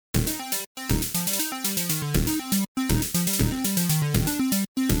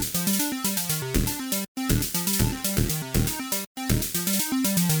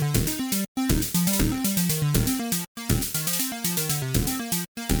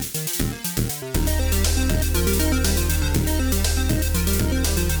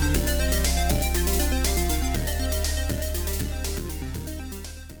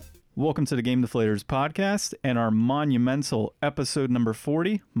welcome to the Game Deflators podcast and our monumental episode number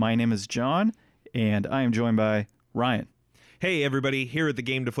 40. My name is John, and I am joined by Ryan. Hey everybody, here at the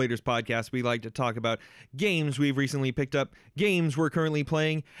Game Deflators podcast, we like to talk about games we've recently picked up, games we're currently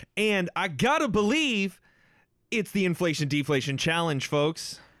playing, and I gotta believe it's the Inflation Deflation Challenge,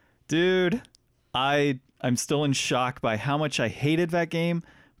 folks. Dude, I'm still in shock by how much I hated that game,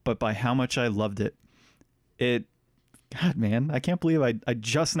 but by how much I loved it. God, man, I can't believe I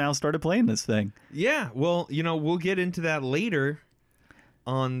just now started playing this thing. Yeah, well, we'll get into that later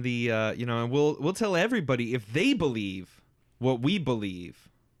on the, and we'll tell everybody if they believe what we believe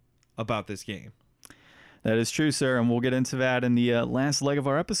about this game. That is true, sir, and we'll get into that in the last leg of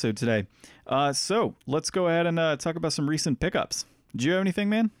our episode today. So let's go ahead and talk about some recent pickups. Do you have anything,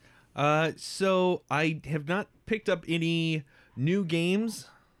 man? So I have not picked up any new games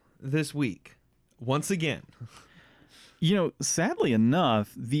this week. Once again. Sadly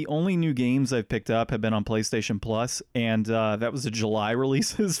enough, the only new games I've picked up have been on PlayStation Plus, and that was the July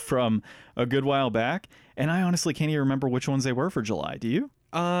releases from a good while back. And I honestly can't even remember which ones they were for July. Do you?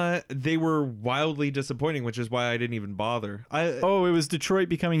 They were wildly disappointing, which is why I didn't even bother. It was Detroit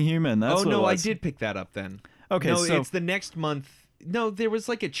Becoming Human. That's what it was. I did pick that up then. Okay, no, so it's the next month. No, there was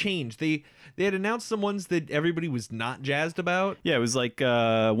like a change. They had announced some ones that everybody was not jazzed about. Yeah, it was like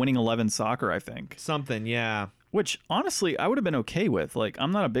Winning 11 Soccer, I think. Something, yeah. Which, honestly, I would have been okay with. Like,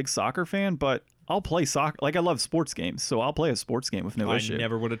 I'm not a big soccer fan, but I'll play soccer. Like, I love sports games, so I'll play a sports game with no issue. I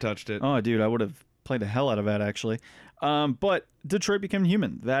never would have touched it. Oh, dude, I would have played the hell out of that, actually. But Detroit Become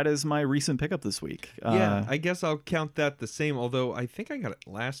Human, that is my recent pickup this week. Yeah, I guess I'll count that the same, although I think I got it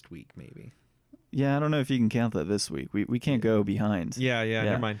last week, maybe. Yeah, I don't know if you can count that this week. We can't go behind. Yeah,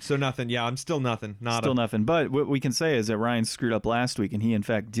 never mind. So nothing. Yeah, I'm still nothing. Still nothing. But what we can say is that Ryan screwed up last week, and he, in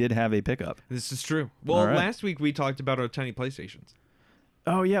fact, did have a pickup. This is true. Well, last week we talked about our tiny PlayStations.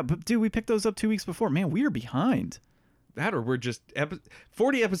 Oh, yeah. But, dude, we picked those up 2 weeks before. Man, we are behind. That or we're just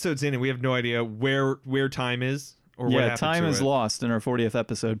 40 episodes in, and we have no idea where time is or what happened to it. Yeah, time is lost in our 40th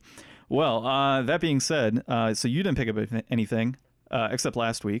episode. Well, that being said, so you didn't pick up anything. Except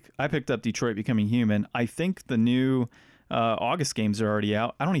last week. I picked up Detroit Becoming Human. I think the new August games are already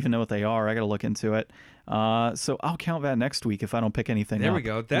out. I don't even know what they are. I got to look into it. So I'll count that next week if I don't pick anything up. There we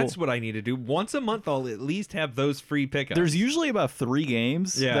go. That's what I need to do. Once a month, I'll at least have those free pickups. There's usually about 3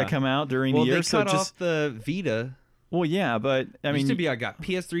 games that come out during the year. Well, they cut off the Vita. Well, yeah, but I mean... I got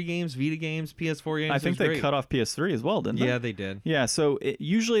PS3 games, Vita games, PS4 games. I think they cut off PS3 as well, didn't they? Yeah, they did. Yeah, so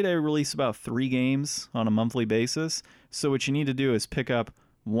usually they release about 3 games on a monthly basis. So what you need to do is pick up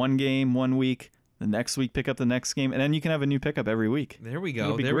one game 1 week, the next week pick up the next game, and then you can have a new pickup every week. There we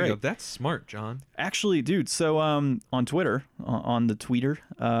go. There we go. That's smart, John. Actually, dude, so on Twitter, on the tweeter,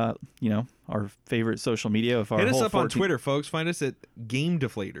 our favorite social media of our Hit us whole up on Twitter, folks. Find us at Game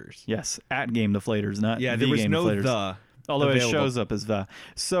Deflators. Yes, at Game Deflators, not there the was Game no Deflators. the. Although available. It shows up as the.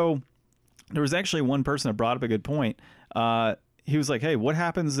 So there was actually one person that brought up a good point. He was like, hey, what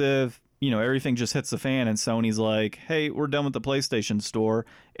happens if everything just hits the fan and Sony's like, hey, we're done with the PlayStation Store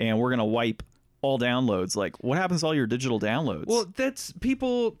and we're going to wipe all downloads? Like, what happens to all your digital downloads? Well,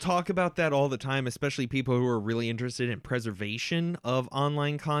 people talk about that all the time, especially people who are really interested in preservation of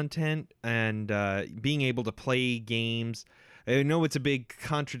online content and being able to play games. I know it's a big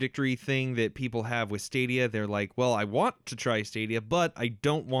contradictory thing that people have with Stadia. They're like, well, I want to try Stadia, but I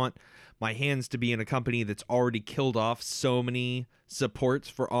don't want my hands to be in a company that's already killed off so many supports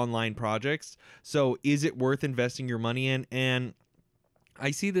for online projects. So is it worth investing your money in? And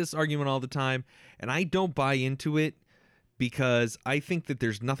I see this argument all the time, and I don't buy into it because I think that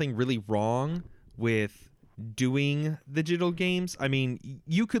there's nothing really wrong with doing the digital games. I mean,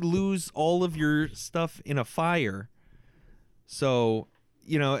 you could lose all of your stuff in a fire. So,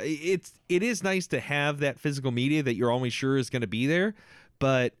 it is nice to have that physical media that you're always sure is going to be there,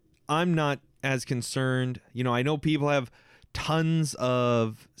 but I'm not as concerned. I know people have tons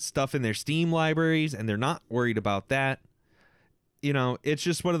of stuff in their Steam libraries and they're not worried about that. It's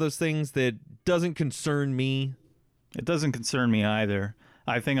just one of those things that doesn't concern me. It doesn't concern me either.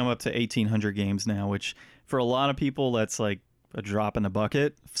 I think I'm up to 1,800 games now, which for a lot of people, that's like a drop in the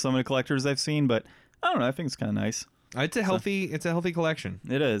bucket. Some of the collectors I've seen, but I don't know. I think it's kind of nice. It's a healthy collection.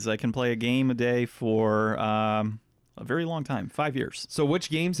 It is. I can play a game a day for a very long time, 5 years. So which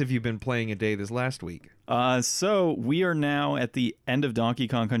games have you been playing a day this last week? So we are now at the end of Donkey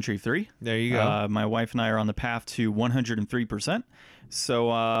Kong Country 3. There you go. My wife and I are on the path to 103%. So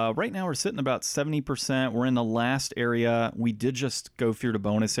right now we're sitting about 70%. We're in the last area. We did just go through the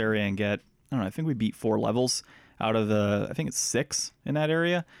bonus area and get, I think we beat 4 levels out of I think it's 6 in that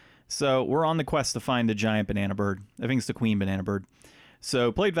area. So we're on the quest to find the giant banana bird. I think it's the queen banana bird.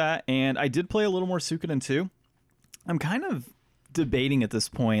 So played that, and I did play a little more Suikoden 2. I'm kind of debating at this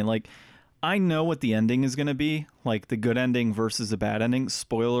point. Like, I know what the ending is going to be, like the good ending versus the bad ending.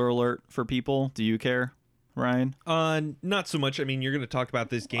 Spoiler alert for people. Do you care, Ryan? Not so much. I mean, you're going to talk about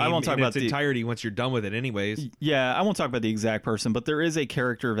this game I won't talk in about its entirety once you're done with it anyways. Yeah, I won't talk about the exact person, but there is a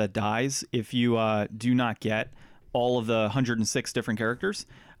character that dies if you do not get all of the 106 different characters.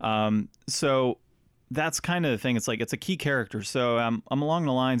 So that's kind of the thing. It's like it's a key character. So I'm along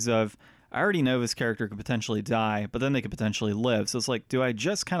the lines of, I already know this character could potentially die, but then they could potentially live. So it's like, do I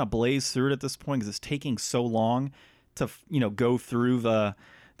just kind of blaze through it at this point because it's taking so long to, go through the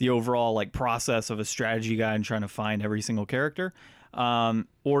overall like process of a strategy guide and trying to find every single character?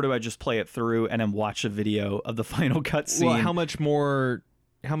 Or do I just play it through and then watch a video of the final cutscene? Well, how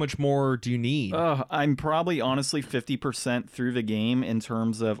much more do you need? I'm probably honestly 50% through the game in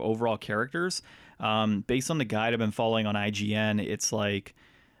terms of overall characters. Based on the guide I've been following on IGN, it's like,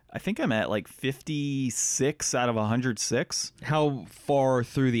 I think I'm at like 56 out of 106. How far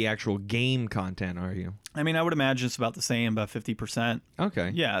through the actual game content are you? I mean, I would imagine it's about the same, about 50%.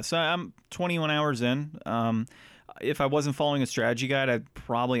 Okay. Yeah, so I'm 21 hours in. If I wasn't following a strategy guide, I'd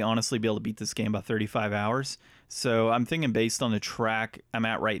probably honestly be able to beat this game about 35 hours. So I'm thinking based on the track I'm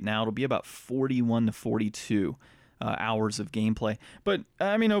at right now, it'll be about 41 to 42 hours of gameplay. But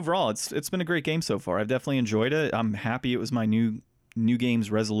I mean, overall, it's been a great game so far. I've definitely enjoyed it. I'm happy it was my new game's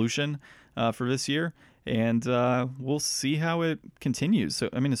resolution for this year, and we'll see how it continues. So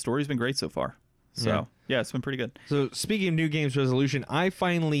I mean, the story's been great so far. So yeah, it's been pretty good. So speaking of new games resolution, I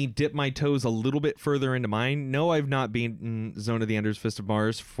finally dipped my toes a little bit further into mine. No, I've not beaten Zone of the Enders Fist of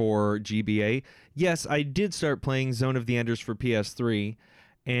Mars for GBA. Yes, I did start playing Zone of the Enders for PS3,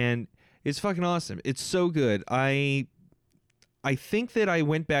 and it's fucking awesome. It's so good. I think that I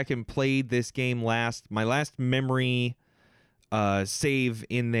went back and played this game my last memory save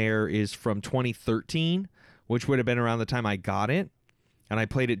in there is from 2013, which would have been around the time I got it, and I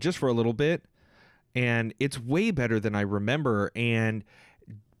played it just for a little bit, and it's way better than I remember. And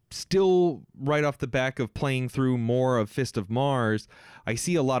still, right off the back of playing through more of Fist of Mars, I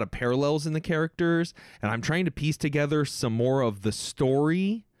see a lot of parallels in the characters, and I'm trying to piece together some more of the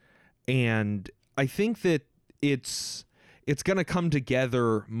story, and I think that it's going to come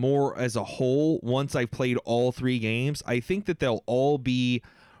together more as a whole once I've played all three games. I think that they'll all be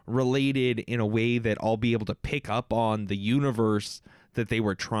related in a way that I'll be able to pick up on the universe that they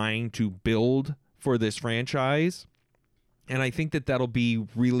were trying to build for this franchise. And I think that that'll be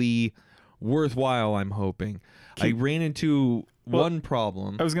really worthwhile, I'm hoping. I ran into one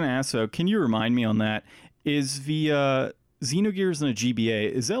problem. I was going to ask, though, can you remind me on that? Is the Xenogears and the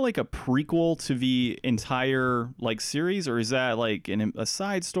GBA, is that like a prequel to the entire like series, or is that like a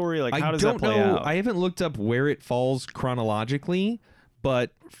side story? Like, how does that play out? I haven't looked up where it falls chronologically, but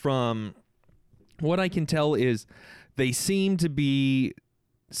from what I can tell is they seem to be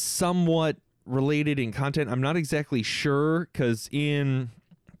somewhat related in content. I'm not exactly sure, because in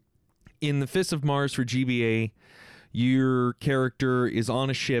the Fist of Mars for GBA, your character is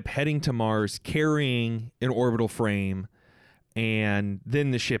on a ship heading to Mars carrying an orbital frame, and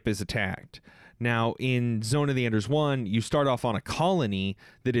then the ship is attacked. Now, in Zone of the Enders 1, you start off on a colony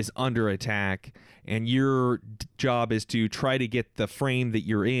that is under attack, and your job is to try to get the frame that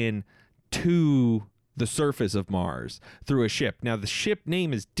you're in to the surface of Mars through a ship. Now, the ship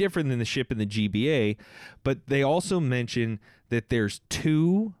name is different than the ship in the GBA, but they also mention that there's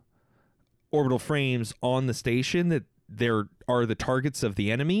 2 orbital frames on the station that there are the targets of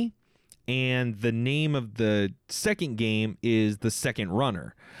the enemy, and the name of the second game is The Second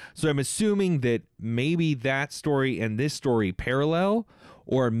Runner. So I'm assuming that maybe that story and this story parallel,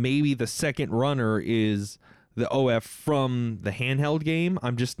 or maybe the Second Runner is the OF from the handheld game.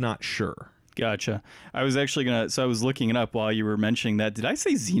 I'm just not sure. Gotcha. I was actually I was looking it up while you were mentioning that. Did I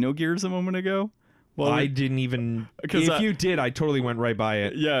say Xenogears a moment ago? Well, I didn't even. If you did, I totally went right by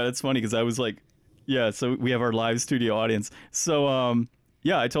it. Yeah, it's funny because I was like, yeah, so we have our live studio audience. So,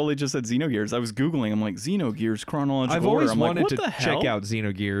 yeah, I totally just said Xenogears. I was Googling. I'm like, Xenogears chronological I've always order. I'm wanted like, what to check out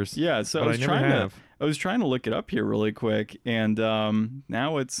Xenogears. Yeah, so I was trying to look it up here really quick, and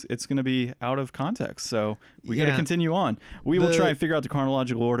now it's going to be out of context. So we got to continue on. We will try and figure out the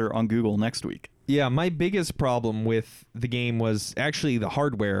chronological order on Google next week. Yeah, my biggest problem with the game was actually the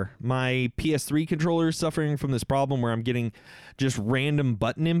hardware. My PS3 controller is suffering from this problem where I'm getting just random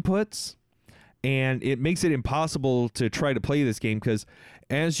button inputs, and it makes it impossible to try to play this game, because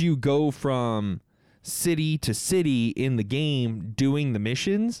as you go from city to city in the game doing the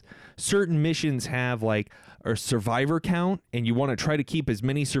missions, certain missions have like a survivor count, and you want to try to keep as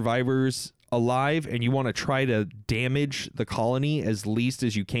many survivors alive, and you want to try to damage the colony as least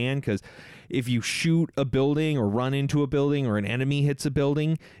as you can, because if you shoot a building or run into a building or an enemy hits a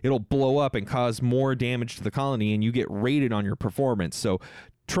building, it'll blow up and cause more damage to the colony, and you get rated on your performance. So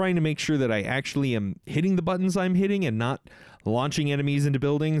trying to make sure that I actually am hitting the buttons I'm hitting and not launching enemies into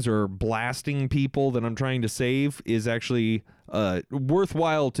buildings or blasting people that I'm trying to save is actually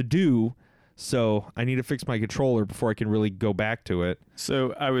worthwhile to do. So I need to fix my controller before I can really go back to it.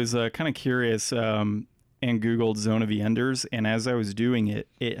 So I was kind of curious and Googled Zone of the Enders, and as I was doing it,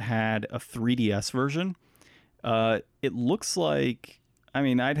 it had a 3DS version. It looks like, I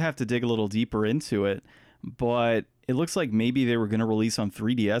mean, I'd have to dig a little deeper into it, but it looks like maybe they were going to release on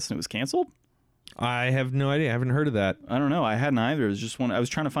 3DS and it was canceled. I have no idea. I haven't heard of that. I don't know. I hadn't either. It was just one. I was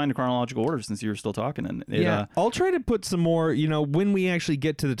trying to find a chronological order since you were still talking. And it, I'll try to put some more, when we actually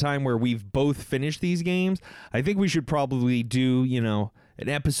get to the time where we've both finished these games, I think we should probably do, an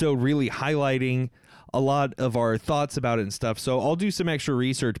episode really highlighting a lot of our thoughts about it and stuff. So I'll do some extra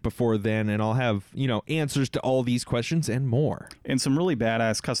research before then, and I'll have, answers to all these questions and more. And some really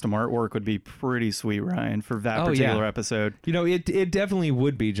badass custom artwork would be pretty sweet, Ryan, for that particular episode. It definitely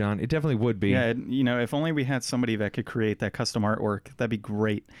would be, John. It definitely would be. Yeah, if only we had somebody that could create that custom artwork, that'd be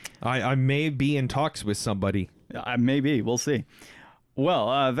great. I may be in talks with somebody. Maybe. We'll see.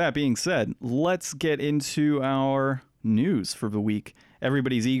 Well, that being said, let's get into our news for the week.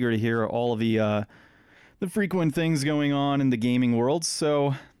 Everybody's eager to hear all of the frequent things going on in the gaming world.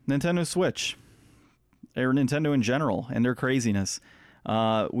 So Nintendo Switch, or Nintendo in general, and their craziness.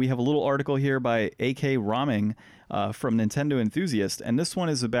 We have a little article here by AK Raming from Nintendo Enthusiast, and this one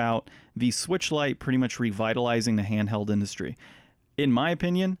is about the Switch Lite pretty much revitalizing the handheld industry. In my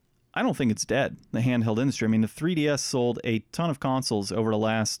opinion, I don't think it's dead, the handheld industry. I mean, the 3DS sold a ton of consoles over the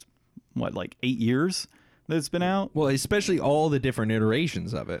last, 8 years? That it's been out. Well, especially all the different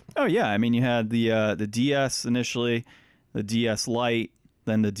iterations of it. Oh yeah, I mean you had the DS initially, the DS Lite,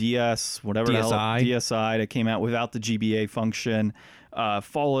 then the DS DSi that came out without the GBA function,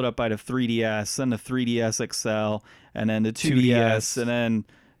 followed up by the 3DS, then the 3DS XL, and then the 2DS, and then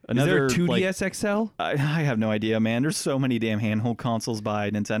another. Is there a 2DS XL? I have no idea, man. There's so many damn handheld consoles by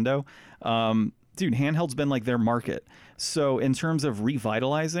Nintendo. Dude, handheld's been like their market. So in terms of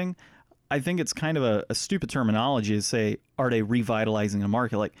revitalizing, I think it's kind of a stupid terminology to say, are they revitalizing the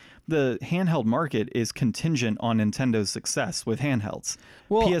market? Like, the handheld market is contingent on Nintendo's success with handhelds.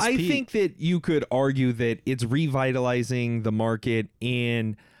 Well, PSP, I think that you could argue that it's revitalizing the market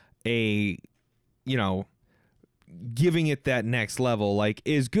in a, giving it that next level. Like,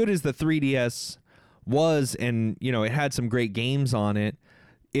 as good as the 3DS was, and, it had some great games on it,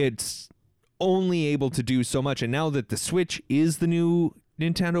 it's only able to do so much. And now that the Switch is the new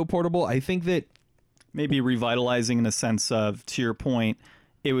Nintendo Portable, I think that maybe revitalizing in the sense of, to your point,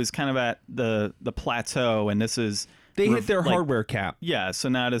 it was kind of at the plateau, and this is they hit their hardware cap. Yeah, so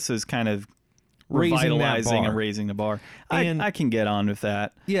now this is kind of revitalizing and raising the bar. And I can get on with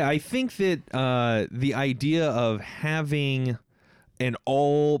that. Yeah, I think that the idea of having an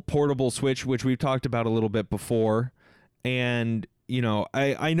all portable Switch, which we've talked about a little bit before, and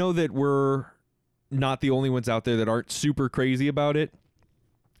I know that we're not the only ones out there that aren't super crazy about it.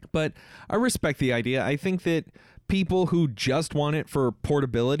 But I respect the idea. I think that people who just want it for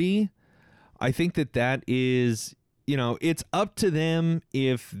portability, I think that is, it's up to them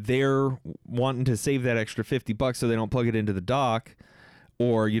if they're wanting to save that extra $50 so they don't plug it into the dock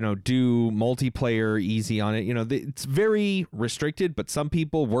or, do multiplayer easy on it. It's very restricted, but some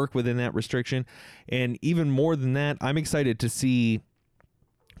people work within that restriction. And even more than that, I'm excited to see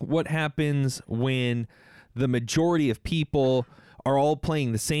what happens when the majority of people are all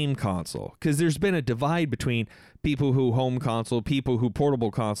playing the same console, because there's been a divide between people who home console, people who portable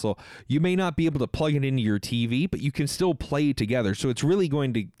console. You may not be able to plug it into your TV, but you can still play together. So it's really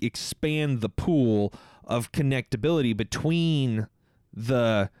going to expand the pool of connectability between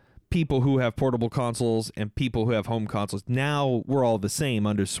the people who have portable consoles and people who have home consoles. Now we're all the same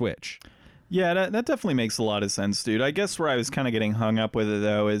under Switch. Yeah, that definitely makes a lot of sense, dude. I guess where I was kind of getting hung up with it,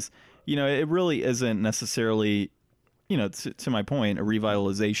 though, is, it really isn't necessarily, to my point, a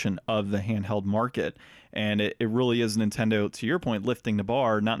revitalization of the handheld market. And it really is Nintendo, to your point, lifting the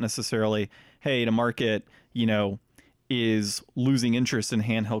bar, not necessarily, hey, the market, is losing interest in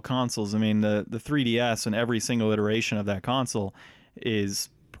handheld consoles. I mean, the 3DS and every single iteration of that console is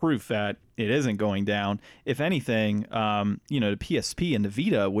proof that it isn't going down. If anything, the PSP and the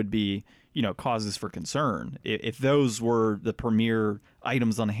Vita would be, causes for concern. If those were the premier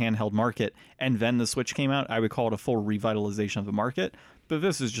items on the handheld market and then the Switch came out, I would call it a full revitalization of the market. But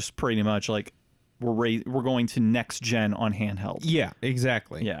this is just pretty much like we're going to next gen on handheld. Yeah,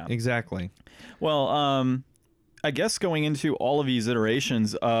 exactly. Yeah. Exactly. Well, I guess going into all of these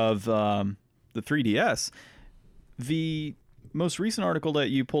iterations of the 3DS, the most recent article that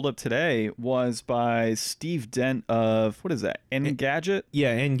you pulled up today was by Steve Dent of, what is that, Engadget?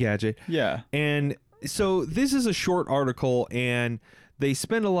 Yeah, Engadget. Yeah. And so this is a short article, and they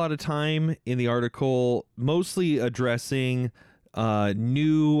spend a lot of time in the article mostly addressing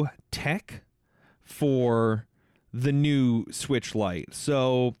new tech for the new Switch Lite.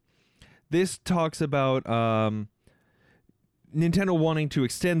 So this talks about Nintendo wanting to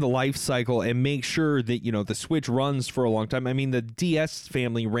extend the life cycle and make sure that, the Switch runs for a long time. I mean, the DS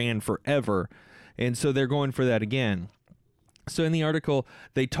family ran forever, and so they're going for that again. So in the article,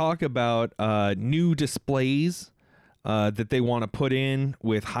 they talk about new displays that they want to put in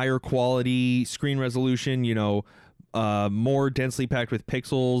with higher quality screen resolution, more densely packed with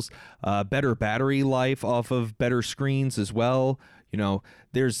pixels, better battery life off of better screens as well.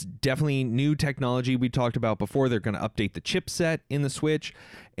 There's definitely new technology we talked about before. They're going to update the chipset in the Switch.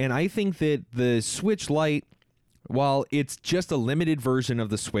 And I think that the Switch Lite, while it's just a limited version of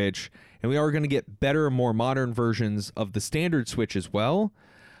the Switch, and we are going to get better, more modern versions of the standard Switch as well,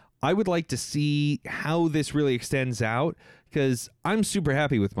 I would like to see how this really extends out, because I'm super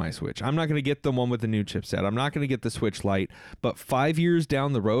happy with my Switch. I'm not going to get the one with the new chipset. I'm not going to get the Switch Lite. But 5 years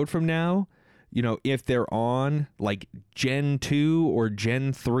down the road from now, if they're on like Gen 2 or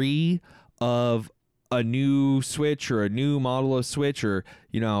Gen 3 of a new Switch or a new model of Switch, or,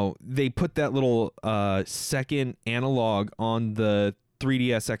 they put that little second analog on the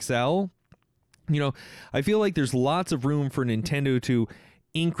 3DS XL, I feel like there's lots of room for Nintendo to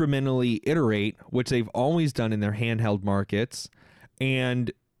incrementally iterate, which they've always done in their handheld markets,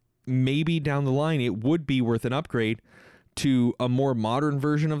 and maybe down the line it would be worth an upgrade to a more modern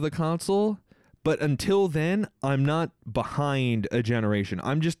version of the console. But until then, I'm not behind a generation.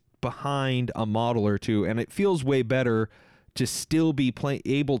 I'm just behind a model or two, and it feels way better to still be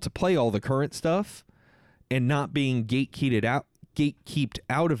able to play all the current stuff and not being gatekeeped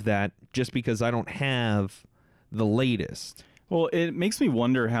out of that just because I don't have the latest. Well, it makes me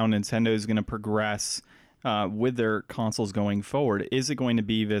wonder how Nintendo is going to progress with their consoles going forward. Is it going to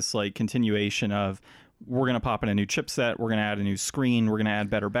be this like continuation of, we're going to pop in a new chipset, we're going to add a new screen, we're going to add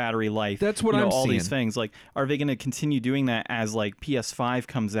better battery life? That's what I'm all seeing. These things. Like, are they going to continue doing that as like PS5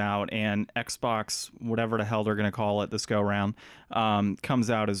 comes out and Xbox, whatever the hell they're going to call it this go around, comes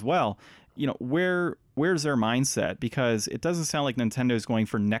out as well? Where's their mindset? Because it doesn't sound like Nintendo is going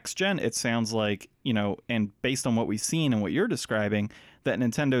for next gen. It sounds like, and based on what we've seen and what you're describing, that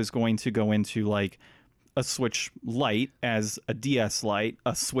Nintendo is going to go into like a Switch Lite as a DS Lite,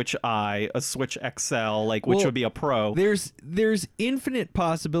 a Switch I, a Switch XL, which would be a Pro. There's infinite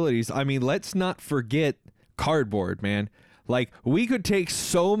possibilities. I mean, let's not forget cardboard, man. Like, we could take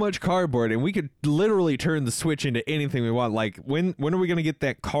so much cardboard and we could literally turn the Switch into anything we want. Like, when are we going to get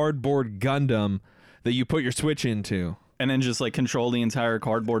that cardboard Gundam that you put your Switch into? And then just like control the entire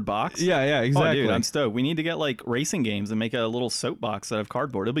cardboard box? Yeah, exactly. Oh, dude, I'm stoked. We need to get like racing games and make a little soapbox out of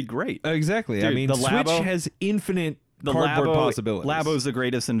cardboard. It'll be great. Exactly. Dude, I mean, the Switch has infinite cardboard possibilities. Labo's the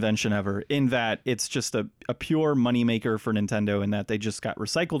greatest invention ever, in that it's just a pure moneymaker for Nintendo, in that they just got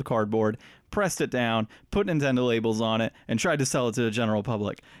recycled cardboard, pressed it down, put Nintendo labels on it, and tried to sell it to the general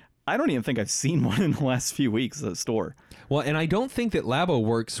public. I don't even think I've seen one in the last few weeks at the store. Well, and I don't think that Labo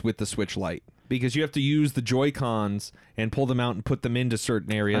works with the Switch Lite, because you have to use the Joy-Cons and pull them out and put them into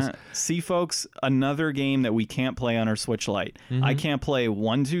certain areas. See, folks, another game that we can't play on our Switch Lite. Mm-hmm. I can't play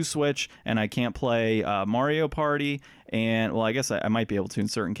 1-2 Switch, and I can't play Mario Party, and, well, I guess I might be able to in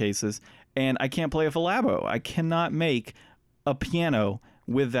certain cases, and I can't play with a Labo. I cannot make a piano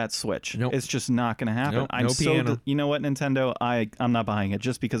with that Switch. Nope. It's just not going to happen. Nope, I'm no piano. You know what, Nintendo? I'm not buying it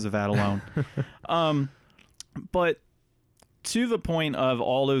just because of that alone. But to the point of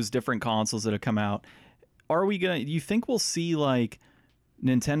all those different consoles that have come out, you think we'll see like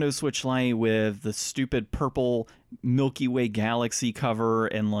Nintendo Switch Lite with the stupid purple Milky Way Galaxy cover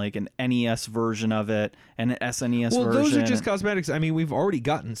and like an NES version of it and an SNES version? Well, those are just cosmetics. I mean, we've already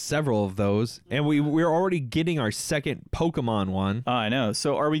gotten several of those, and we're already getting our second Pokemon one. I know.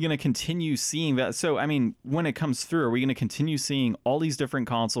 So are we going to continue seeing that? So, I mean, when it comes through, are we going to continue seeing all these different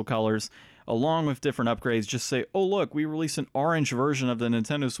console colors along with different upgrades? Just say, oh, look, we released an orange version of the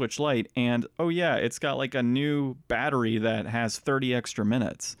Nintendo Switch Lite, and oh yeah, it's got like a new battery that has 30 extra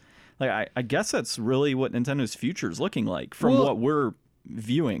minutes. Like, I guess that's really what Nintendo's future is looking like from what we're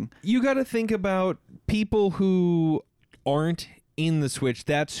viewing. You got to think about people who aren't in the Switch,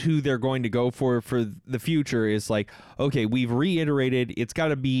 that's who they're going to go for the future. Is like, okay, we've reiterated it's got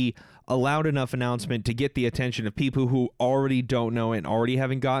to be a loud enough announcement to get the attention of people who already don't know it and already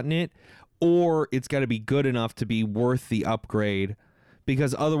haven't gotten it, or it's got to be good enough to be worth the upgrade,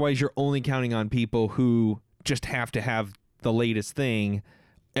 because otherwise you're only counting on people who just have to have the latest thing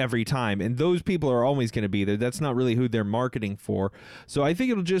every time, and those people are always going to be there. That's not really who they're marketing for. So I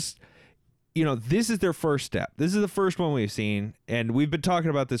think it'll just, this is their first step. This is the first one we've seen, and we've been talking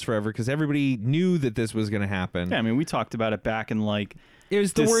about this forever because everybody knew that this was going to happen. Yeah, I mean, we talked about it back in it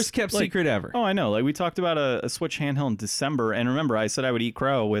was the worst kept secret ever. Oh, I know. Like, we talked about a Switch handheld in December, and remember, I said I would eat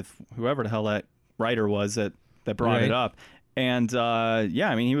crow with whoever the hell that writer was that brought it up. And yeah,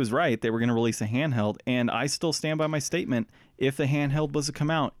 I mean, he was right. They were going to release a handheld, and I still stand by my statement. If the handheld was to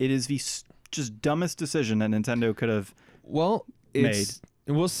come out, it is the just dumbest decision that Nintendo could have made.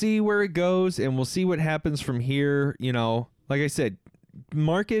 We'll see where it goes, and we'll see what happens from here. Like I said,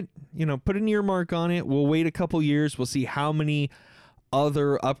 market, put an earmark on it. We'll wait a couple years. We'll see how many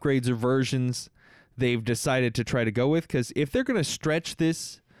other upgrades or versions they've decided to try to go with. Because if they're going to stretch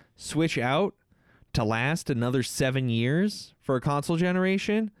this Switch out to last another 7 years for a console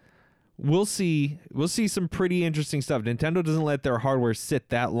generation, we'll see some pretty interesting stuff. Nintendo doesn't let their hardware sit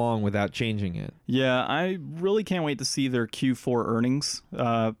that long without changing it. Yeah, I really can't wait to see their Q4 earnings,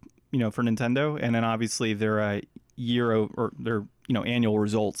 for Nintendo, and then obviously their their annual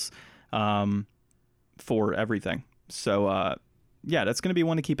results for everything. So yeah, that's going to be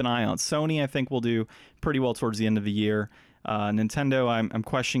one to keep an eye on. Sony, I think, will do pretty well towards the end of the year. Nintendo, I'm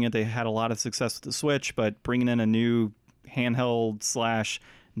questioning it. They had a lot of success with the Switch, but bringing in a new handheld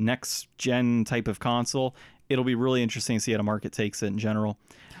 / next gen type of console, it'll be really interesting to see how the market takes it in general.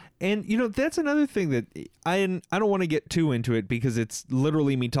 And that's another thing that I don't want to get too into it because it's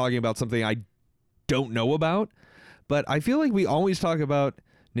literally me talking about something I don't know about, but I feel like we always talk about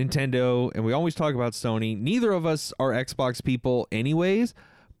Nintendo and we always talk about Sony. Neither of us are Xbox people anyways,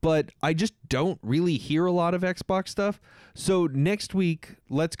 but I just don't really hear a lot of Xbox stuff. So next week,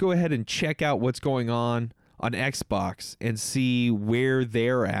 let's go ahead and check out what's going on Xbox and see where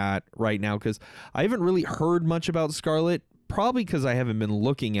they're at right now, because I haven't really heard much about Scarlet, probably because I haven't been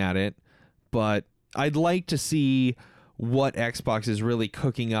looking at it, but I'd like to see what Xbox is really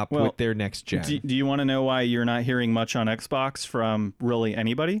cooking up with their next gen. Do you want to know why you're not hearing much on Xbox from really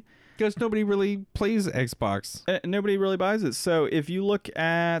anybody? Because nobody really plays Xbox. Nobody really buys it. So if you look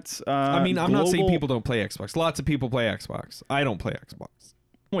at I'm not saying people don't play Xbox. Lots of people play Xbox. I don't play Xbox.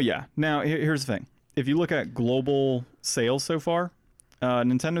 Well, yeah. Now, here's the thing. If you look at global sales so far,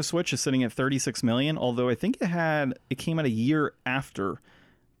 Nintendo Switch is sitting at 36 million, although I think it came out a year after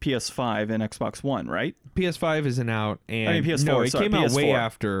PS5 and Xbox One, right? PS5 isn't out, and I mean PS4. No, it came out PS4. way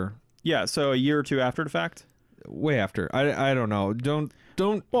after. Yeah, so a year or two after the fact. Way after. I don't know. Don't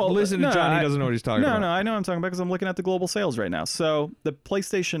listen to Johnny. He doesn't know what he's talking about. No, I know what I'm talking about because I'm looking at the global sales right now. So the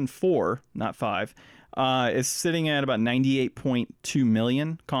PlayStation 4, not 5, is sitting at about 98.2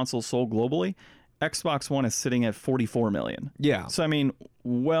 million consoles sold globally. Xbox One is sitting at 44 million. Yeah. So, I mean,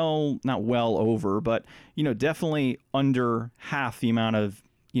 not well over, but, definitely under half the amount of,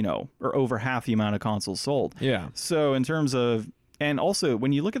 or over half the amount of consoles sold. Yeah. So in terms of, and also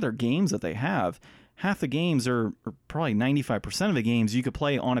when you look at their games that they have, half the games or probably 95% of the games you could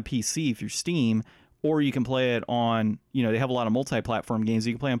play on a PC through Steam, or you can play it on, they have a lot of multi-platform games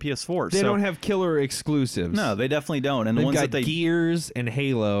you can play on PS4. They don't have killer exclusives. No, they definitely don't. And They've the ones got that Gears and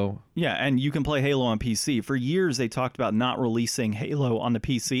Halo. Yeah, and you can play Halo on PC. For years, they talked about not releasing Halo on the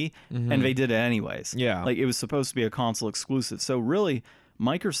PC, and they did it anyways. Yeah. Like, it was supposed to be a console exclusive. So really,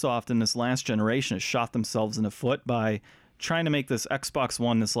 Microsoft in this last generation has shot themselves in the foot by trying to make this Xbox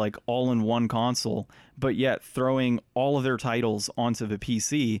One this like all-in-one console, but yet throwing all of their titles onto the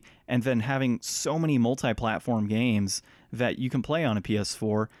PC and then having so many multi-platform games that you can play on a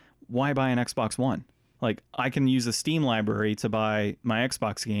PS4. Why buy an Xbox One? Like, I can use a Steam library to buy my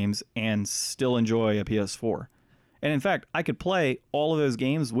Xbox games and still enjoy a PS4. And in fact, I could play all of those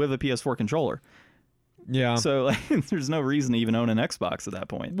games with a PS4 controller. Yeah. So like, there's no reason to even own an Xbox at that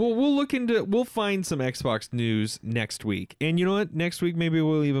point. Well, we'll find some Xbox news next week. And you know what? Next week, maybe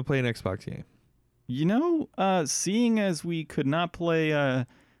we'll even play an Xbox game. Seeing as we could not play,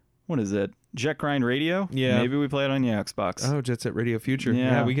 what is it? Jet Grind Radio? Yeah. Maybe we play it on the Xbox. Oh, Jet Set Radio Future.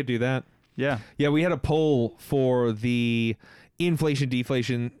 Yeah. We could do that. Yeah. Yeah, we had a poll for the inflation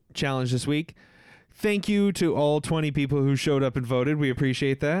deflation challenge this week. Thank you to all 20 people who showed up and voted. We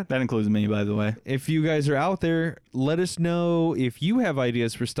appreciate that. That includes me, by the way. If you guys are out there, let us know if you have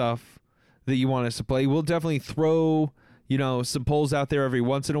ideas for stuff that you want us to play. We'll definitely throw, some polls out there every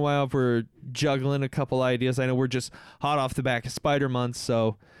once in a while if we're juggling a couple ideas. I know we're just hot off the back of Spider Month,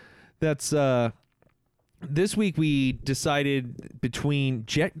 so that's this week we decided between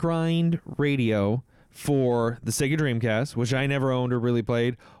Jet Grind Radio for the Sega Dreamcast, which I never owned or really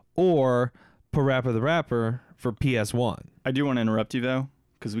played, or Parappa the Rapper for PS1. I do want to interrupt you, though,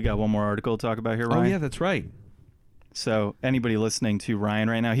 because we got one more article to talk about here, Ryan. Oh, yeah, that's right. So anybody listening to Ryan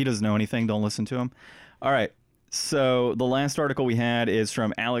right now, he doesn't know anything. Don't listen to him. All right. So the last article we had is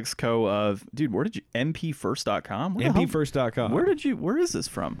from Alex Coe of, dude, where did you, mpfirst.com? mpfirst.com. Where is this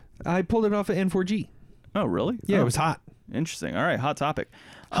from? I pulled it off of N4G. Oh, really? Yeah, Oh, it was hot. Interesting. All right, hot topic.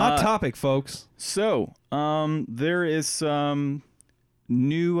 Hot topic, folks. So, there is some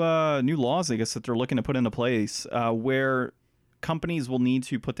new laws, I guess, that they're looking to put into place where companies will need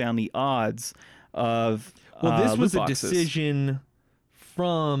to put down the odds of this was loot a boxes. decision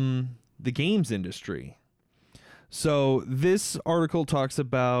from the games industry. So this article talks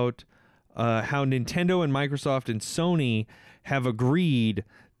about how Nintendo and Microsoft and Sony have agreed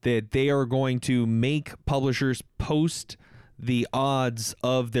that they are going to make publishers post the odds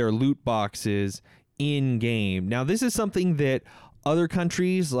of their loot boxes in game. Now, this is something that other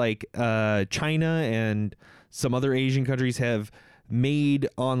countries like China and some other Asian countries have made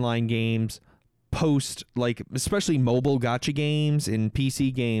online games post, like especially mobile gacha games and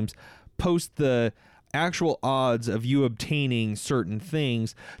PC games, post the actual odds of you obtaining certain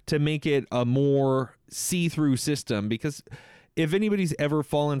things to make it a more see-through system. Because if anybody's ever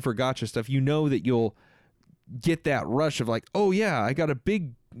fallen for gacha stuff, you know that you'll get that rush of like, oh yeah, I got a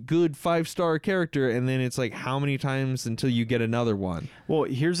big good 5-star character, and then it's like, how many times until you get another one? Well,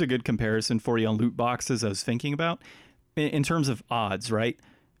 here's a good comparison for you on loot boxes I was thinking about. In terms of odds, right?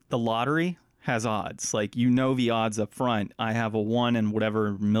 The lottery has odds. Like, the odds up front. I have a 1 in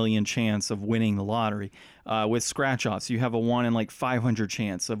whatever million chance of winning the lottery. With scratch offs, you have a 1 in like 500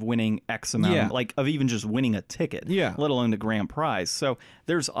 chance of winning X amount, of even just winning a ticket, let alone the grand prize. So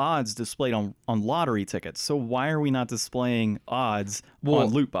there's odds displayed on lottery tickets. So why are we not displaying odds on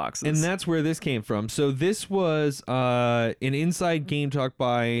loot boxes? And that's where this came from. So this was an inside game talk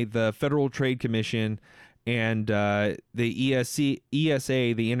by the Federal Trade Commission and the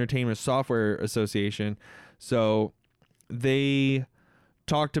ESA, the Entertainment Software Association. So they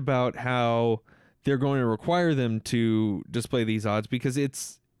talked about how they're going to require them to display these odds because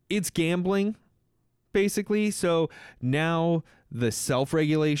it's gambling, basically. So now the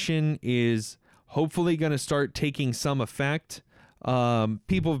self-regulation is hopefully going to start taking some effect.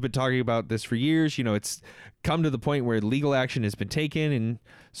 People have been talking about this for years. It's come to the point where legal action has been taken in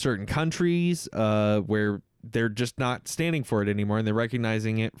certain countries where they're just not standing for it anymore, and they're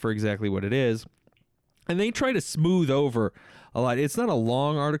recognizing it for exactly what it is. And they try to smooth over a lot. It's not a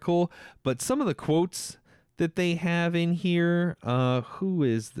long article, but some of the quotes that they have in here, who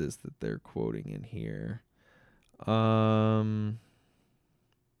is this that they're quoting in here? Let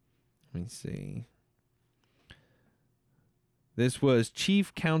me see. This was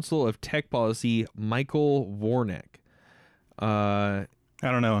Chief Counsel of Tech Policy, Michael Warnick. I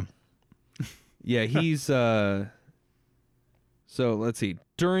don't know him. Yeah, he's... So let's see.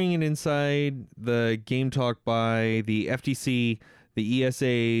 During and inside the game talk by the FTC, the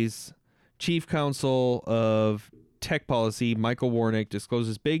ESA's Chief Counsel of Tech Policy, Michael Warnick,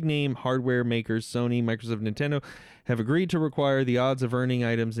 discloses big name hardware makers Sony, Microsoft, Nintendo have agreed to require the odds of earning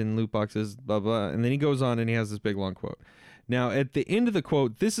items in loot boxes, blah, blah. And then he goes on and he has this big long quote. Now, at the end of the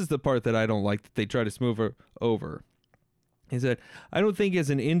quote, this is the part that I don't like that they try to smooth over. He said, I don't think as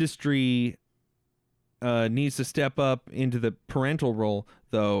an industry needs to step up into the parental role,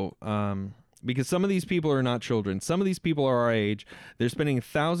 though, because some of these people are not children. Some of these people are our age. They're spending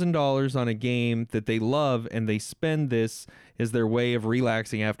 $1,000 on a game that they love, and they spend this as their way of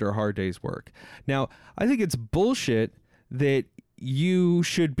relaxing after a hard day's work. Now, I think it's bullshit that you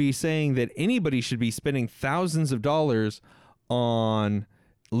should be saying that anybody should be spending thousands of dollars on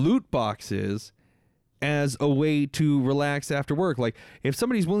loot boxes as a way to relax after work. Like, if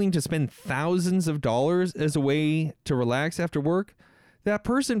somebody's willing to spend thousands of dollars as a way to relax after work, that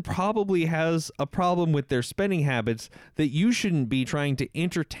person probably has a problem with their spending habits that you shouldn't be trying to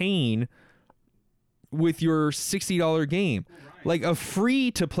entertain with your $60 game. Right. Like, a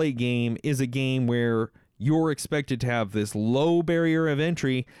free-to-play game is a game where you're expected to have this low barrier of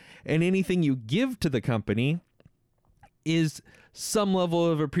entry, and anything you give to the company is some level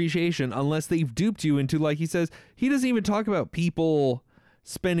of appreciation, unless they've duped you into, like he says, he doesn't even talk about people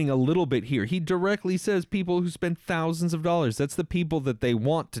spending a little bit here. He directly says people who spend thousands of dollars. That's the people that they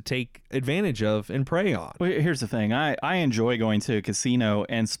want to take advantage of and prey on. Well, here's the thing. I enjoy going to a casino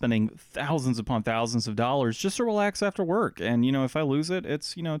and spending thousands upon thousands of dollars just to relax after work. And, if I lose it,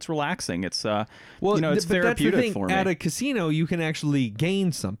 it's relaxing. It's, it's but therapeutic that's the thing. for me. At a casino, you can actually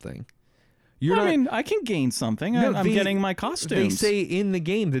gain something. I can gain something. I'm getting my costumes. They say in the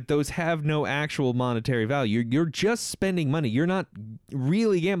game that those have no actual monetary value. You're just spending money. You're not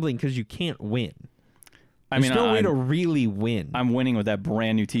really gambling because you can't win. There's no way to really win. I'm winning with that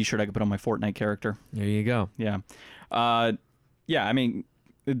brand new T-shirt I could put on my Fortnite character. There you go. Yeah.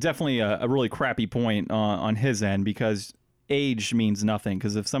 Definitely a really crappy point on his end, because age means nothing.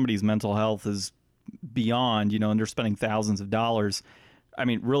 Because if somebody's mental health is beyond, and they're spending thousands of dollars,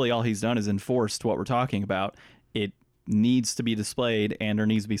 really all he's done is enforced what we're talking about. It needs to be displayed, and there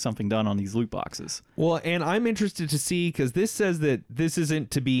needs to be something done on these loot boxes. Well, and I'm interested to see, because this says that this isn't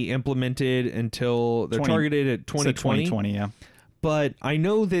to be implemented until they're targeted at 2020. 2020, yeah. But I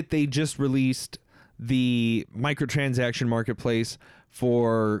know that they just released the microtransaction marketplace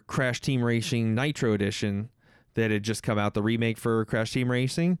for Crash Team Racing Nitro Edition that had just come out, the remake for Crash Team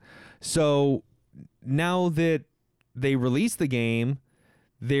Racing. So now that they released the game,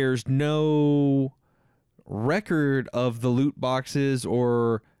 there's no record of the loot boxes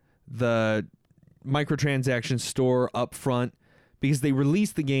or the microtransaction store up front, because they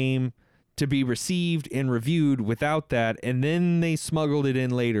released the game to be received and reviewed without that, and then they smuggled it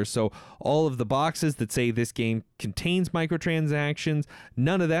in later. So all of the boxes that say this game contains microtransactions,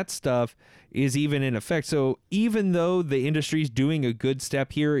 none of that stuff is even in effect. So even though the industry's doing a good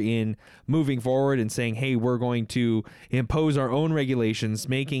step here in moving forward and saying, hey, we're going to impose our own regulations,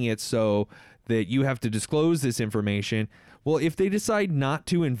 making it so that you have to disclose this information, well, if they decide not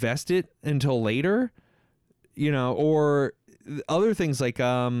to invest it until later, or other things like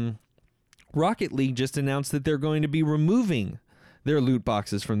Rocket League just announced that they're going to be removing their loot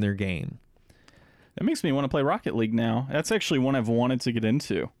boxes from their game. That makes me want to play Rocket League now. That's actually one I've wanted to get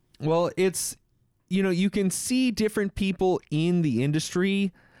into. Well, it's, you can see different people in the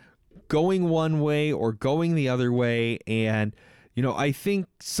industry going one way or going the other way. And, I think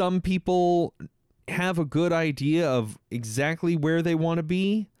some people have a good idea of exactly where they want to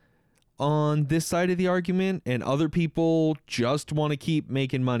be on this side of the argument, and other people just want to keep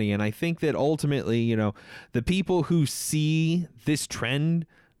making money. And I think that ultimately, the people who see this trend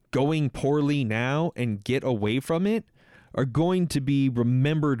going poorly now and get away from it are going to be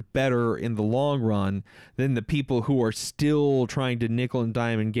remembered better in the long run than the people who are still trying to nickel and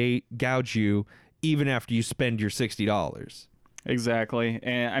dime and gouge you even after you spend your $60. Exactly.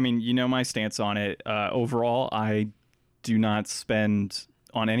 And my stance on it. Overall, I do not spend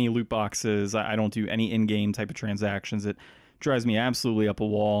on any loot boxes. I don't do any in-game type of transactions. It drives me absolutely up a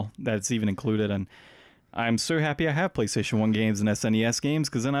wall that it's even included. And I'm so happy I have PlayStation 1 games and SNES games,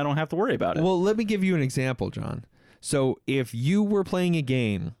 because then I don't have to worry about it. Well, let me give you an example, John. So if you were playing a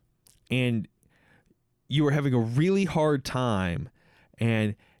game and you were having a really hard time,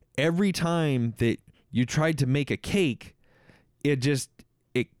 and every time that you tried to make a cake,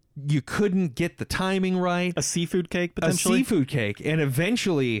 you couldn't get the timing right. A seafood cake, potentially? A seafood cake. And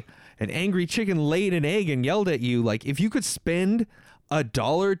eventually an angry chicken laid an egg and yelled at you. Like, if you could spend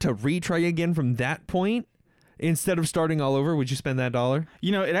 $1 to retry again from that point, instead of starting all over, would you spend that $1?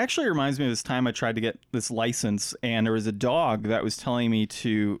 It actually reminds me of this time I tried to get this license, and there was a dog that was telling me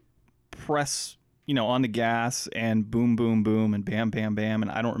to press, on the gas and boom, boom, boom, and bam, bam, bam,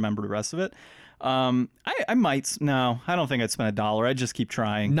 and I don't remember the rest of it. I don't think I'd spend $1. I'd just keep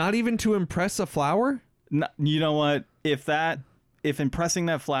trying. Not even to impress a flower? No, you know what? If impressing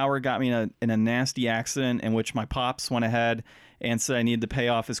that flower got me in a nasty accident in which my pops went ahead and said I needed to pay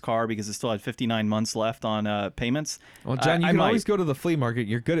off his car because it still had 59 months left on payments. Well, John, you can always go to the flea market.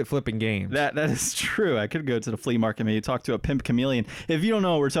 You're good at flipping games. That is true. I could go to the flea market, maybe talk to a pimp chameleon. If you don't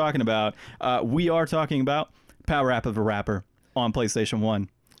know what we're talking about, we are talking about Power Rap of a Rapper on PlayStation 1.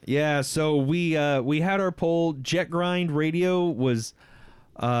 Yeah, so we had our poll. Jet Grind Radio was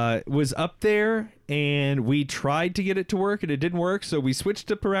up there, and we tried to get it to work, and it didn't work, so we switched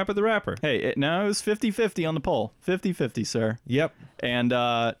to Parappa the Rapper. Hey, it was 50-50 on the poll. 50-50, sir. Yep. And,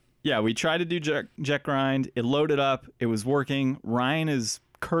 we tried to do Jet Grind. It loaded up. It was working. Ryan is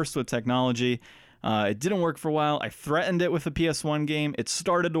cursed with technology. It didn't work for a while. I threatened it with a PS1 game. It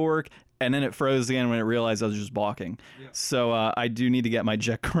started to work, and then it froze again when it realized I was just balking. Yep. So I do need to get my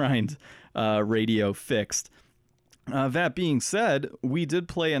Jet Grind radio fixed. That being said, we did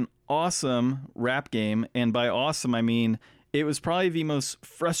play an awesome rap game, and by awesome I mean It was probably the most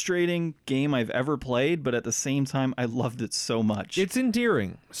frustrating game I've ever played, but at the same time, I loved it so much. It's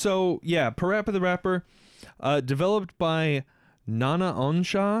endearing. So, yeah, Parappa the Rapper, developed by Nana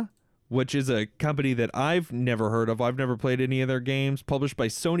Onsha, which is a company that I've never heard of. I've never played any of their games. Published by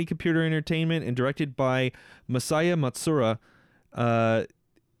Sony Computer Entertainment and directed by Masaya Matsura.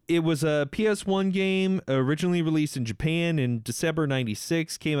 It was a PS1 game originally released in Japan in December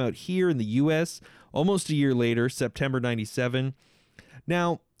 96. Came out here in the US almost a year later, September 97.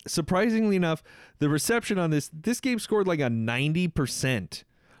 Now, surprisingly enough, the reception on this game scored like a 90%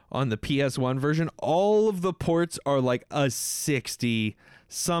 on the PS1 version. All of the ports are like a 60.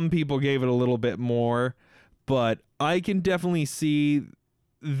 Some people gave it a little bit more, but I can definitely see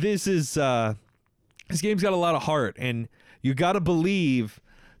this game's got a lot of heart, and you got to believe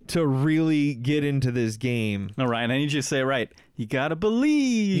to really get into this game. No, Ryan, I need you to say it right. You gotta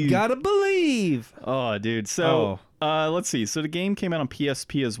believe. You gotta believe. Oh, dude. So, let's see. So the game came out on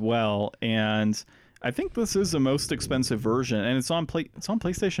PSP as well, and I think this is the most expensive version, and it's on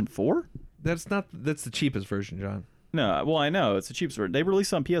PlayStation 4. That's the cheapest version, John. No, well, I know it's the cheapest version. They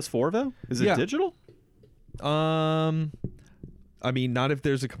released it on PS4 though. Is it digital? I mean, not if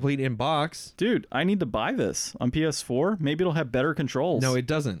there's a complete in-box. Dude, I need to buy this on PS4. Maybe it'll have better controls. No, it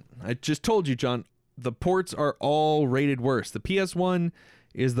doesn't. I just told you, John. The ports are all rated worse. The PS1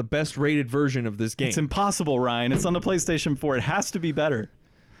 is the best rated version of this game. It's impossible, Ryan. It's on the PlayStation 4. It has to be better.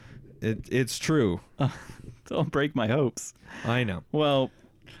 It's true. Don't break my hopes. I know. Well,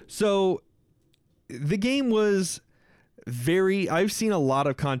 so the game was I've seen a lot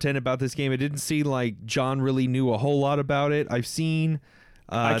of content about this game. It didn't seem like John really knew a whole lot about it. I've seen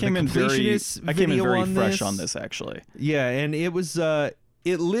I came in very fresh on this, actually. Yeah, and it was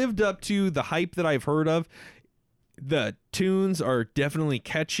it lived up to the hype that I've heard of. The tunes are definitely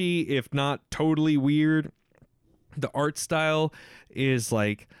catchy, if not totally weird. The art style is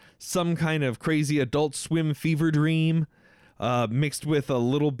like some kind of crazy Adult Swim fever dream, mixed with a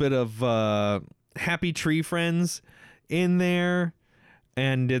little bit of Happy Tree Friends in there,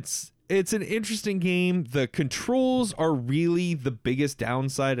 and it's an interesting game. The controls are really the biggest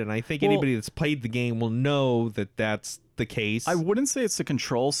downside, and I think anybody that's played the game will know that that's the case. I wouldn't say it's the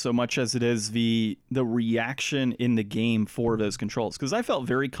controls so much as it is the reaction in the game for those controls, because I felt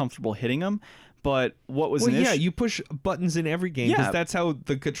very comfortable hitting them. But what was an issue? Yeah, you push buttons in every game because that's how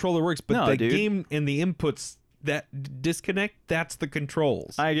the controller works. But game and the inputs that disconnect, that's the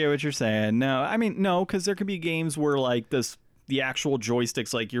controls. I get what you're saying. No, I mean, no, because there could be games where like the actual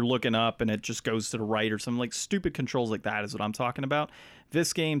joysticks, like you're looking up and it just goes to the right or something, like stupid controls like that is what I'm talking about.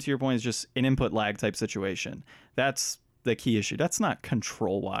 This game, to your point, is just an input lag type situation. That's the key issue. That's not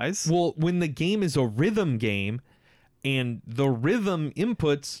control wise. Well, when the game is a rhythm game and the rhythm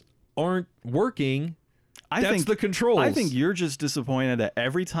inputs aren't working, I think the controls. I think you're just disappointed that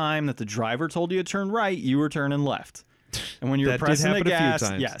every time that the driver told you to turn right, you were turning left. And when you're pressing the gas,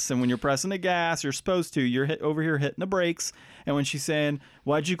 and when you're pressing the gas, you're supposed to. You're over here hitting the brakes, and when she's saying,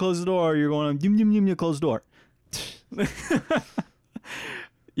 "Why'd you close the door?" You're going, "Yum yum yum, you close the door."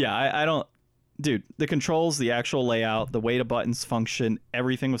 Yeah, I don't. Dude, the controls, the actual layout, the way the buttons function,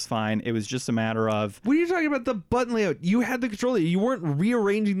 everything was fine. It was just a matter of... What are you talking about, the button layout? You had the controller. You weren't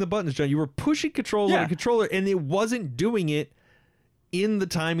rearranging the buttons, John. You were pushing controls on a controller, and it wasn't doing it in the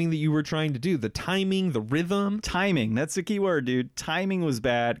timing that you were trying to do. The timing, the rhythm. Timing. That's the key word, dude. Timing was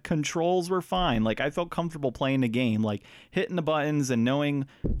bad. Controls were fine. Like, I felt comfortable playing the game. Like, hitting the buttons and knowing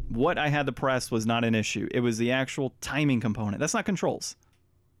what I had to press was not an issue. It was the actual timing component. That's not controls.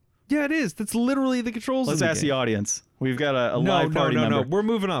 Yeah, it is. That's literally the controls. Let's ask the audience. We've got a live party member. No, we're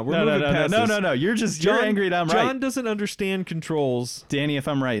moving on. We're moving past this. No. You're angry that I'm right. John doesn't understand controls. Danny, if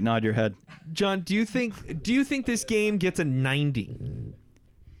I'm right, nod your head. John, do you think this game gets a 90?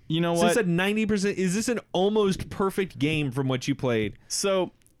 You know what? Is this a 90%? Is this an almost perfect game from what you played?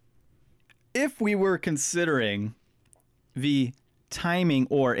 So, if we were considering the timing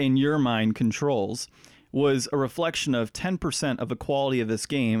or, in your mind, controls was a reflection of 10% of the quality of this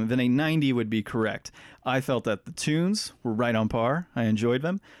game, then a 90 would be correct. I felt that the tunes were right on par. I enjoyed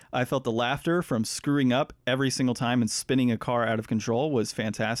them. I felt the laughter from screwing up every single time and spinning a car out of control was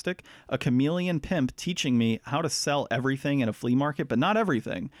fantastic. A chameleon pimp teaching me how to sell everything in a flea market, but not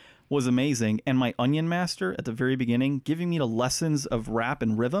everything, was amazing. And my onion master at the very beginning, giving me the lessons of rap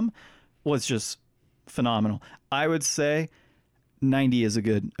and rhythm, was just phenomenal. I would say 90 is a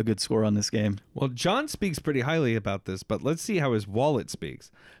good score on this game. Well, John speaks pretty highly about this, but let's see how his wallet speaks.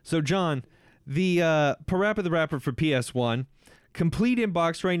 So, John, the Parappa the Rapper for PS1, complete in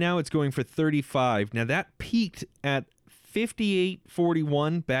box right now, it's going for $35. Now, that peaked at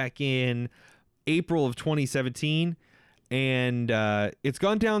 $58.41 back in April of 2017, and it's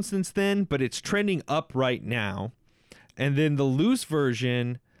gone down since then, but it's trending up right now. And then the loose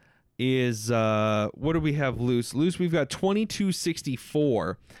version is what do we have loose? Loose, we've got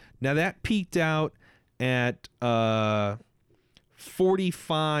 2264. Now that peaked out at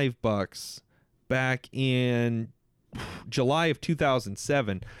 $45 back in July of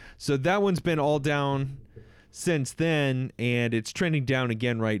 2007. So that one's been all down since then, and it's trending down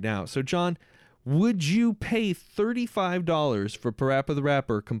again right now. So John, would you pay $35 for Parappa the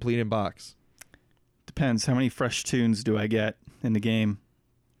Rapper complete in box? Depends. How many fresh tunes do I get in the game?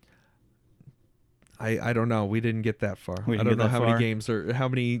 I don't know. We didn't get that far. I don't know how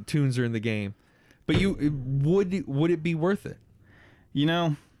many tunes are in the game. But would it be worth it? You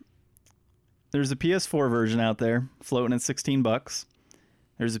know, there's a PS4 version out there floating at $16.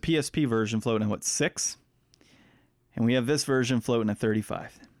 There's a PSP version floating at $6? And we have this version floating at $35.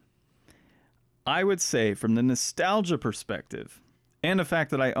 I would say, from the nostalgia perspective, and the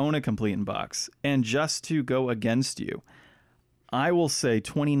fact that I own a complete in box, and just to go against you, I will say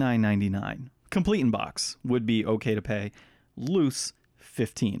 $29.99. Complete in box would be okay to pay. Loose,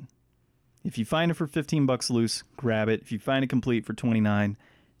 $15. If you find it for $15 loose, grab it. If you find it complete for $29,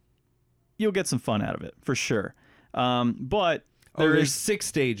 you'll get some fun out of it for sure. But there's 6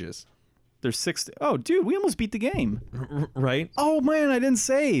 stages. There's 6. Oh, dude, we almost beat the game. Right? Oh man, I didn't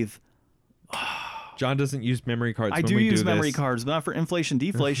save. John doesn't use memory cards. I do use memory cards, but not for inflation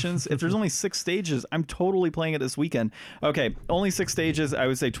deflations. If there's only 6 stages, I'm totally playing it this weekend. Okay, only 6 stages. I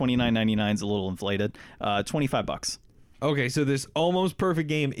would say $29.99 is a little inflated. $25. Okay, so this almost perfect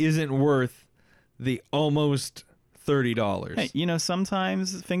game isn't worth the almost $30. Hey, you know,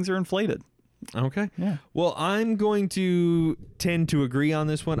 sometimes things are inflated. Okay. Yeah. Well, I'm going to tend to agree on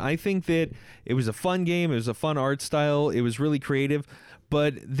this one. I think that it was a fun game. It was a fun art style. It was really creative.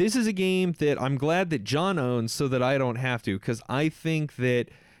 But this is a game that I'm glad that John owns so that I don't have to, because I think that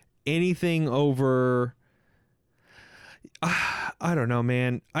anything over, I don't know,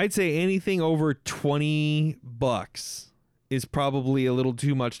 man. I'd say anything over $20 is probably a little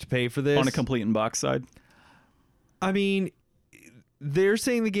too much to pay for this. On a complete in box side? I mean, they're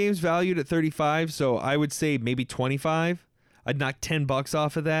saying the game's valued at $35, so I would say maybe $25. I'd knock $10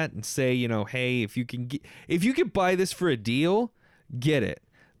 off of that and say, you know, hey, if you can buy this for a deal, get it.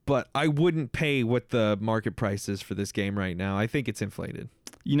 But I wouldn't pay what the market price is for this game right now. I think it's inflated.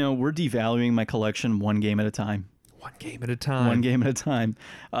 You know, we're devaluing my collection one game at a time. One game at a time. One game at a time.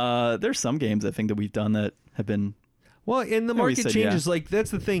 There's some games I think that we've done that have been... Well, and the market changes. Yeah. Like, that's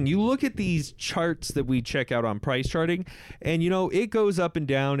the thing. You look at these charts that we check out on price charting, and, you know, it goes up and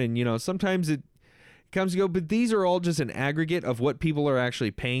down, and, you know, sometimes it comes and go, but these are all just an aggregate of what people are actually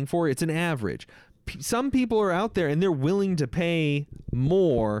paying for. It's an average. Some people are out there, and they're willing to pay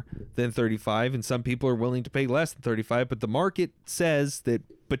more than $35, and some people are willing to pay less than $35, but the market says that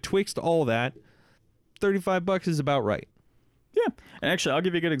betwixt all that, $35 is about right. Yeah, and actually, I'll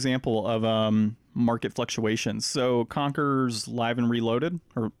give you a good example of market fluctuations. So Conker's Live and Reloaded,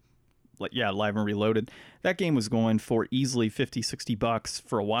 Live and Reloaded, that game was going for easily $50-$60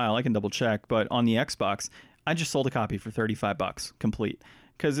 for a while. I can double check, but on the Xbox, I just sold a copy for $35 complete,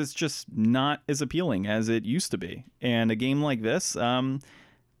 because it's just not as appealing as it used to be. And a game like this, I don't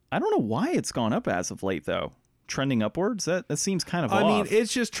know why it's gone up as of late, though. Trending upwards? That seems kind of off. I mean,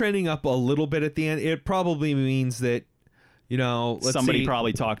 it's just trending up a little bit at the end. It probably means that, you know, somebody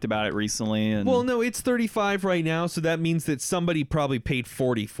probably talked about it recently. And well, no, it's 35 right now, so that means that somebody probably paid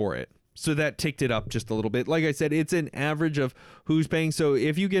 40 for it. So that ticked it up just a little bit. Like I said, it's an average of who's paying. So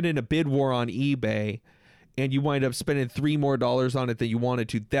if you get in a bid war on eBay and you wind up spending $3 more on it than you wanted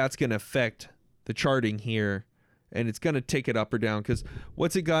to, that's going to affect the charting here, and it's going to take it up or down. Because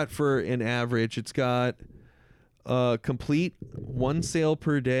what's it got for an average? It's got complete 1 sale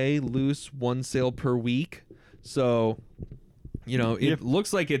per day, loose 1 sale per week. So, you know, it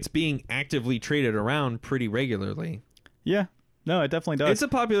looks like it's being actively traded around pretty regularly. Yeah. No, it definitely does. It's a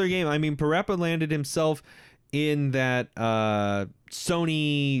popular game. I mean, Parappa landed himself in that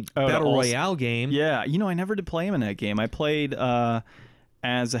Sony Battle Royale game. Yeah. You know, I never did play him in that game. I played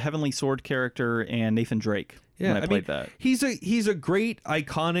as a Heavenly Sword character and Nathan Drake. Yeah, when I played that. He's a great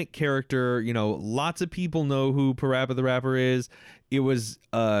iconic character. You know, lots of people know who Parappa the Rapper is. It's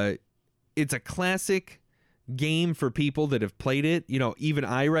a classic game for people that have played it. You know, even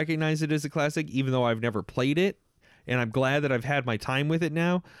I recognize it as a classic, even though I've never played it. And I'm glad that I've had my time with it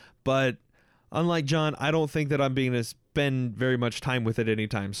now. But unlike John, I don't think that I'm going to spend very much time with it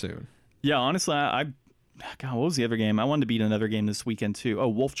anytime soon. Yeah, honestly, God, what was the other game? I wanted to beat another game this weekend too.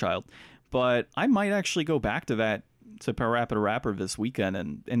 Oh, Wolfchild. But I might actually go back to that to Parappa Rapper this weekend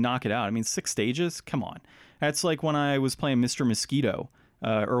and knock it out. I mean, 6 stages? Come on. That's like when I was playing Mr. Mosquito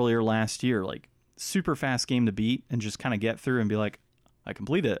earlier last year. Like, super fast game to beat and just kind of get through and be like, I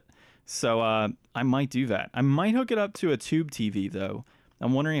completed it. So I might do that. I might hook it up to a tube TV, though.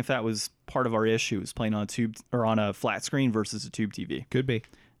 I'm wondering if that was part of our issues, playing on a tube or on a flat screen versus a tube TV. Could be.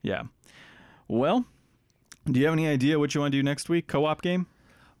 Yeah. Well, do you have any idea what you want to do next week? Co-op game?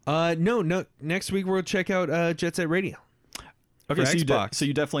 No. Next week we'll check out Jet Set Radio. Okay, so Xbox.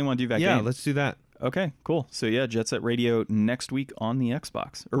 You definitely want to do that game. Yeah, let's do that. Okay, cool. So yeah, Jet Set Radio next week on the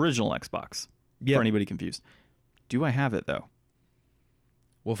Xbox. Original Xbox. Yep. For anybody confused. Do I have it, though?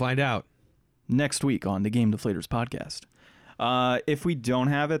 We'll find out. Next week on the Game Deflators podcast. If we don't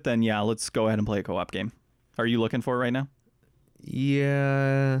have it, then yeah, let's go ahead and play a co-op game. Are you looking for it right now?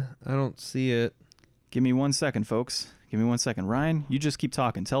 Yeah, I don't see it. Give me 1 second, folks. Give me 1 second. Ryan, you just keep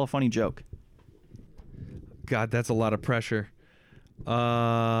talking. Tell a funny joke. God, that's a lot of pressure.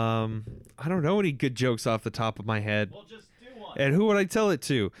 I don't know any good jokes off the top of my head. Well, just do one. And who would I tell it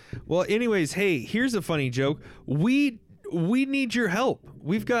to? Well, anyways, hey, here's a funny joke. We need your help.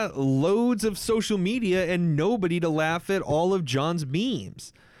 We've got loads of social media and nobody to laugh at all of John's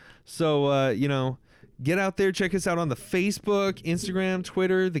memes. So, get out there, check us out on the Facebook, Instagram,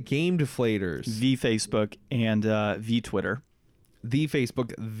 Twitter, the Game Deflators. The Facebook and the Twitter. The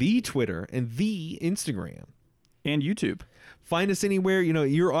Facebook, the Twitter, and the Instagram. And YouTube. Find us anywhere.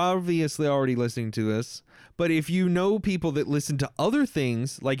 You're obviously already listening to this, but if you know people that listen to other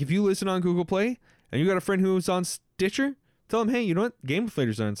things, like if you listen on Google Play and you got a friend who's on Stitcher, tell them, hey, you know what? Game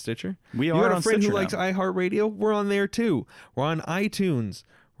Deflators are on Stitcher. We you are got on a friend Stitcher who likes now. iHeartRadio? We're on there too. We're on iTunes.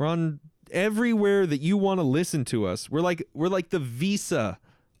 We're on everywhere that you want to listen to us. We're like the Visa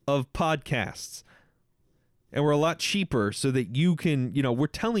of podcasts. And we're a lot cheaper so that you can, we're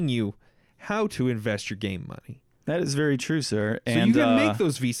telling you how to invest your game money. That is very true, sir. So And you can make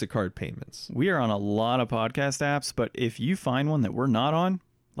those Visa card payments. we are on a lot of podcast apps, but if you find one that we're not on,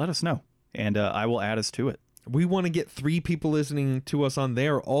 let us know, and I will add us to it. We want to get 3 people listening to us on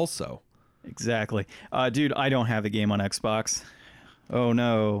there also. Exactly. Dude, I don't have a game on Xbox. Oh,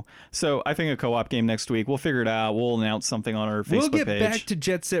 no. So I think a co-op game next week. We'll figure it out. We'll announce something on our Facebook We'll get page. back to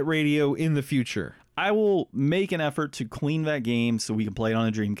Jet Set Radio in the future. I will make an effort to clean that game so we can play it on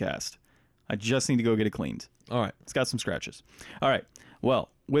a Dreamcast. I just need to go get it cleaned. All right. It's got some scratches. All right. Well,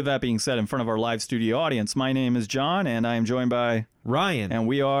 with that being said, in front of our live studio audience, my name is John, and I am joined by Ryan. and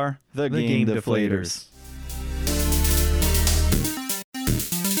we are the Game Deflators.